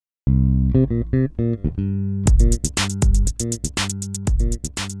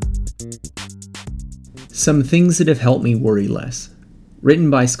Some Things That Have Helped Me Worry Less. Written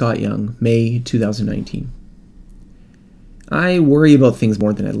by Scott Young, May 2019. I worry about things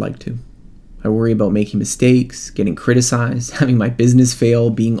more than I'd like to. I worry about making mistakes, getting criticized, having my business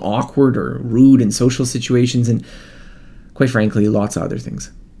fail, being awkward or rude in social situations, and quite frankly, lots of other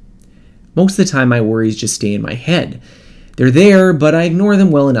things. Most of the time, my worries just stay in my head. They're there, but I ignore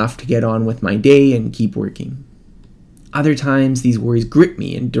them well enough to get on with my day and keep working. Other times, these worries grip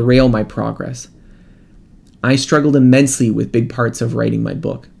me and derail my progress. I struggled immensely with big parts of writing my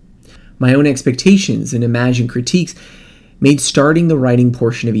book. My own expectations and imagined critiques made starting the writing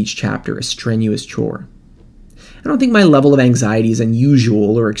portion of each chapter a strenuous chore. I don't think my level of anxiety is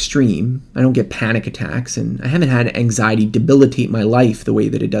unusual or extreme. I don't get panic attacks, and I haven't had anxiety debilitate my life the way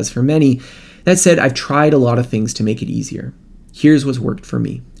that it does for many. That said, I've tried a lot of things to make it easier. Here's what's worked for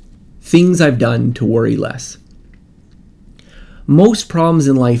me. Things I've done to worry less. Most problems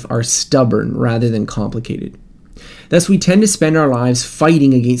in life are stubborn rather than complicated. Thus, we tend to spend our lives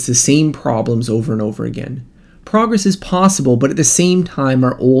fighting against the same problems over and over again. Progress is possible, but at the same time,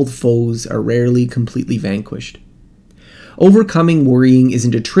 our old foes are rarely completely vanquished. Overcoming worrying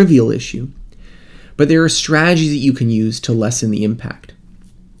isn't a trivial issue, but there are strategies that you can use to lessen the impact.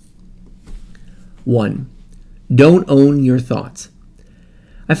 1. Don't own your thoughts.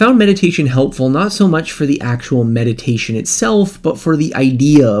 I found meditation helpful not so much for the actual meditation itself, but for the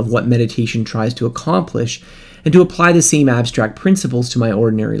idea of what meditation tries to accomplish and to apply the same abstract principles to my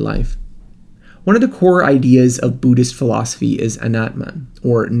ordinary life. One of the core ideas of Buddhist philosophy is anatta,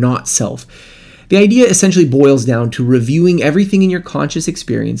 or not self. The idea essentially boils down to reviewing everything in your conscious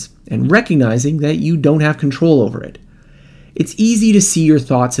experience and recognizing that you don't have control over it. It's easy to see your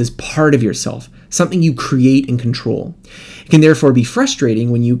thoughts as part of yourself, something you create and control. It can therefore be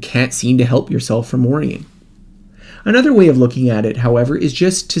frustrating when you can't seem to help yourself from worrying. Another way of looking at it, however, is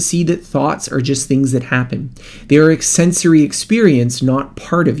just to see that thoughts are just things that happen. They are a sensory experience, not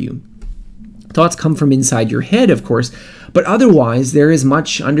part of you. Thoughts come from inside your head, of course, but otherwise they're as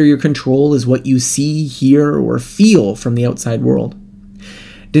much under your control as what you see, hear, or feel from the outside world.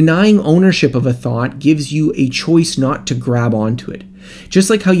 Denying ownership of a thought gives you a choice not to grab onto it. Just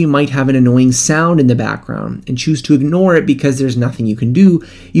like how you might have an annoying sound in the background and choose to ignore it because there's nothing you can do,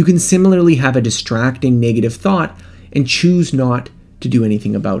 you can similarly have a distracting negative thought and choose not to do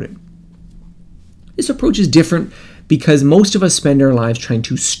anything about it. This approach is different because most of us spend our lives trying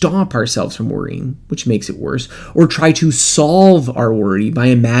to stop ourselves from worrying, which makes it worse, or try to solve our worry by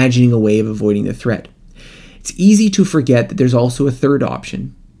imagining a way of avoiding the threat. It's easy to forget that there's also a third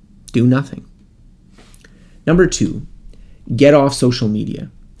option. Do nothing. Number 2, get off social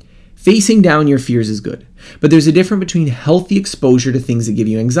media. Facing down your fears is good, but there's a difference between healthy exposure to things that give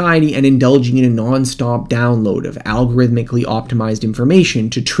you anxiety and indulging in a non-stop download of algorithmically optimized information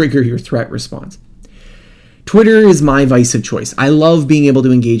to trigger your threat response. Twitter is my vice of choice. I love being able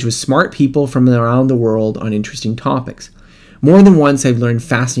to engage with smart people from around the world on interesting topics. More than once, I've learned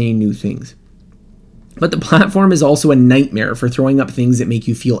fascinating new things. But the platform is also a nightmare for throwing up things that make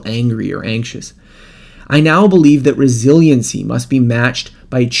you feel angry or anxious. I now believe that resiliency must be matched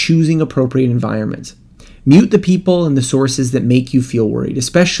by choosing appropriate environments. Mute the people and the sources that make you feel worried,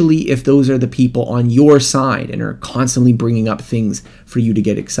 especially if those are the people on your side and are constantly bringing up things for you to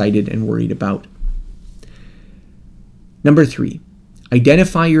get excited and worried about. Number 3,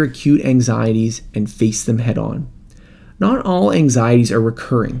 identify your acute anxieties and face them head on. Not all anxieties are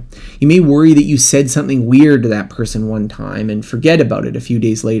recurring. You may worry that you said something weird to that person one time and forget about it a few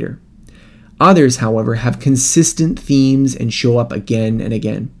days later. Others, however, have consistent themes and show up again and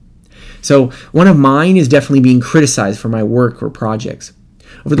again. So one of mine is definitely being criticized for my work or projects.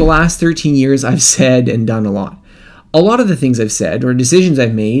 Over the last 13 years, I've said and done a lot. A lot of the things I've said or decisions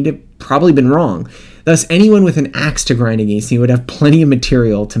I've made have probably been wrong. Thus, anyone with an axe to grind against me would have plenty of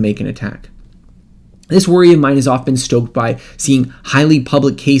material to make an attack. This worry of mine is often stoked by seeing highly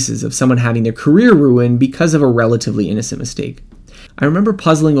public cases of someone having their career ruined because of a relatively innocent mistake. I remember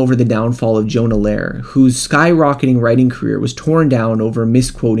puzzling over the downfall of Jonah Lehrer, whose skyrocketing writing career was torn down over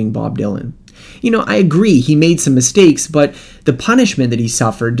misquoting Bob Dylan. I agree he made some mistakes, but the punishment that he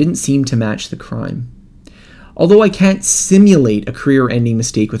suffered didn't seem to match the crime. Although I can't simulate a career-ending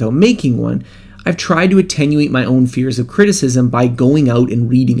mistake without making one, I've tried to attenuate my own fears of criticism by going out and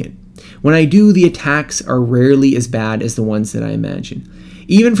reading it. When I do, the attacks are rarely as bad as the ones that I imagine.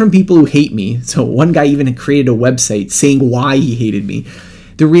 Even from people who hate me, so one guy even created a website saying why he hated me,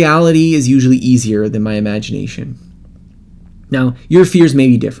 the reality is usually easier than my imagination. Now, your fears may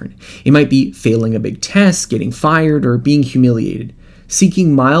be different. It might be failing a big test, getting fired, or being humiliated.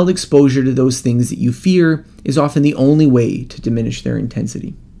 Seeking mild exposure to those things that you fear is often the only way to diminish their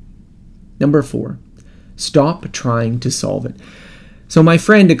intensity. Number 4, stop trying to solve it. So my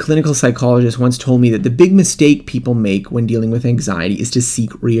friend, a clinical psychologist, once told me that the big mistake people make when dealing with anxiety is to seek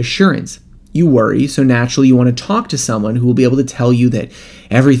reassurance. You worry, so naturally you want to talk to someone who will be able to tell you that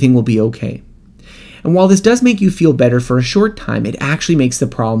everything will be okay. And while this does make you feel better for a short time, it actually makes the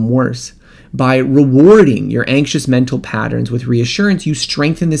problem worse. By rewarding your anxious mental patterns with reassurance, you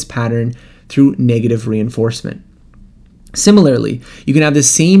strengthen this pattern through negative reinforcement. Similarly, you can have the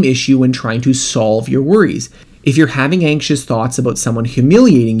same issue when trying to solve your worries. If you're having anxious thoughts about someone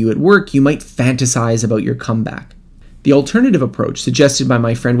humiliating you at work, you might fantasize about your comeback. The alternative approach suggested by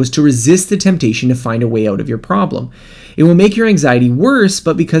my friend was to resist the temptation to find a way out of your problem. It will make your anxiety worse,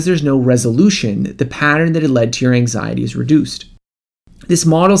 but because there's no resolution, the pattern that had led to your anxiety is reduced. This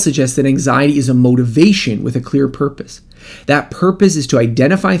model suggests that anxiety is a motivation with a clear purpose. That purpose is to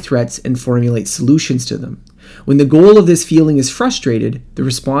identify threats and formulate solutions to them. When the goal of this feeling is frustrated, the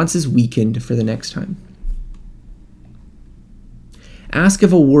response is weakened for the next time. Ask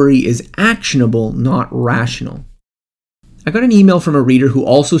if a worry is actionable, not rational. I got an email from a reader who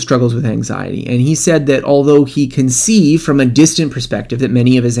also struggles with anxiety, and he said that although he can see from a distant perspective that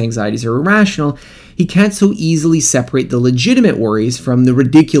many of his anxieties are irrational, he can't so easily separate the legitimate worries from the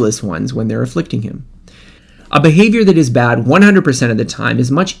ridiculous ones when they're afflicting him. A behavior that is bad 100% of the time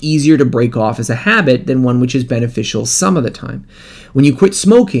is much easier to break off as a habit than one which is beneficial some of the time. When you quit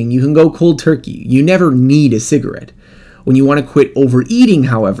smoking, you can go cold turkey. You never need a cigarette. When you want to quit overeating,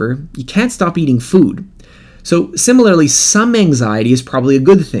 however, you can't stop eating food. So similarly, some anxiety is probably a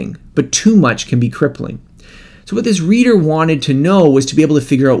good thing, but too much can be crippling. So what this reader wanted to know was to be able to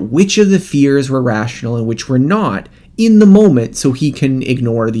figure out which of the fears were rational and which were not in the moment so he can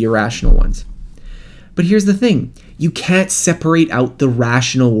ignore the irrational ones. But here's the thing, you can't separate out the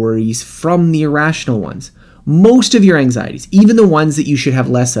rational worries from the irrational ones. Most of your anxieties, even the ones that you should have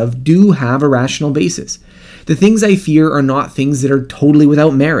less of, do have a rational basis. The things I fear are not things that are totally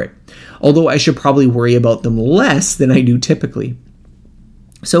without merit, although I should probably worry about them less than I do typically.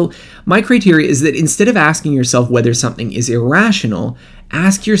 So my criteria is that instead of asking yourself whether something is irrational,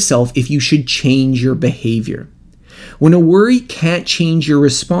 ask yourself if you should change your behavior. When a worry can't change your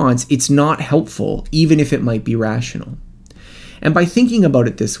response, it's not helpful, even if it might be rational. And by thinking about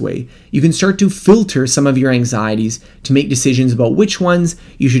it this way, you can start to filter some of your anxieties to make decisions about which ones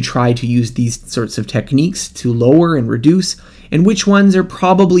you should try to use these sorts of techniques to lower and reduce, and which ones are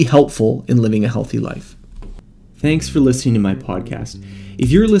probably helpful in living a healthy life. Thanks for listening to my podcast. If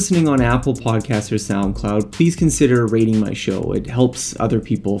you're listening on Apple Podcasts or SoundCloud, please consider rating my show. It helps other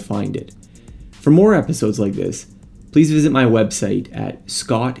people find it. For more episodes like this, please visit my website at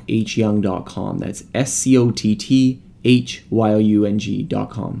scotthyung.com. That's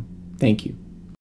SCOTTHYOUNG.com. Thank you.